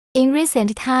In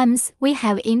recent times, we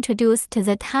have introduced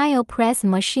the tile press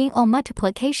machine on multiple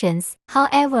occasions.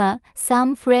 However,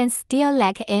 some friends still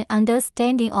lack an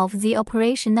understanding of the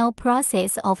operational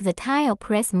process of the tile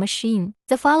press machine.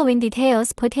 The following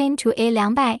details pertain to a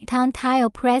 200-ton tile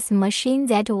press machine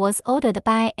that was ordered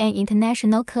by an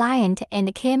international client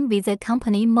and came with the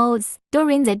company molds.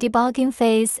 During the debugging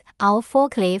phase, our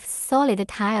forklift solid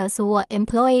tiles were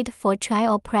employed for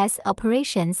trial press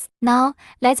operations. Now,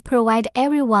 let's provide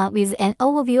everyone with an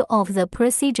overview of the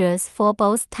procedures for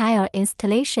both tile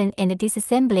installation and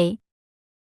disassembly.